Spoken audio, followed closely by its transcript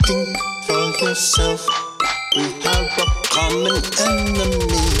Think for yourself. We have a common enemy.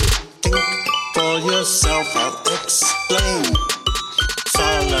 Think for yourself. I'll explain.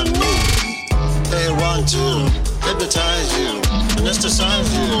 Follow me. They want to hypnotize you,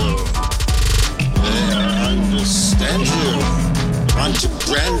 anesthetize you. They understand you. Want to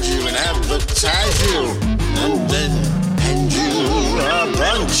brand you and advertise you, and then hand you a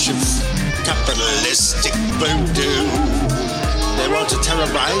bunch of capitalistic voodoo. They want to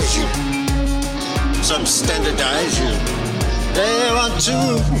terrorize you, substandardize you. They want to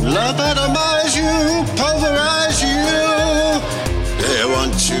lobotomize you, pulverize you. They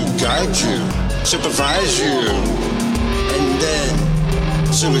want to guide you, supervise you, and then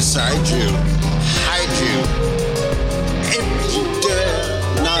suicide you, hide you. If you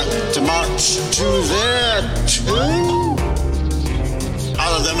dare not to march to their tune,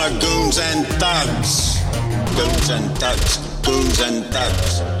 all of them are goons and thugs. Goons and thugs, goons and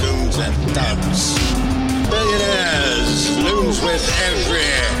thugs, goons and thugs. Billionaires, loons with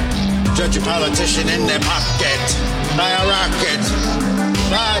every judge and politician in their pocket. By a rocket,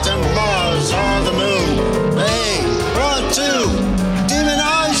 fly to Mars or the moon. They want to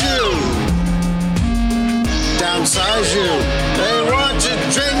demonize you, downsize you. They want to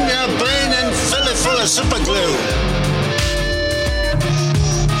drain your brain and fill it full of superglue,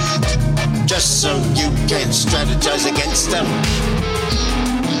 just so you can strategize against them,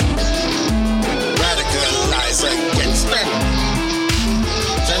 radicalize against them.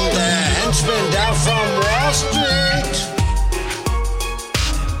 Send their henchmen down from Wall Street.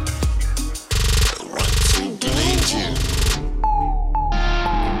 They want to bleed you.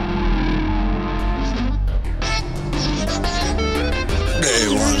 They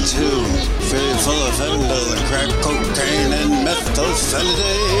want to fill you full of fentanyl and crack cocaine and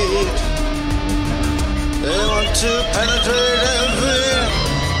methylphenidate. They want to penetrate every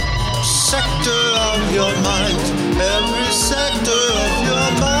sector of your mind, every sector of your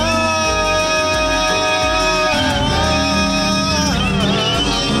mind.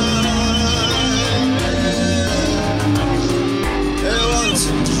 They want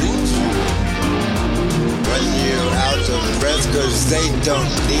to treat you when you're out of breath, 'cause they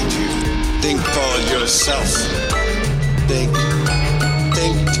don't need you. Think for yourself. Think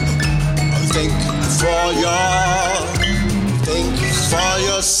for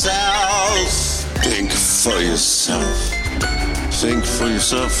yourself. Think for yourself. Think for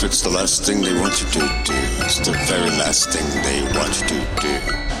yourself. It's the last thing they want you to do. It's the very last thing they want you to do.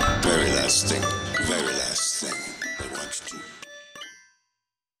 Very last thing.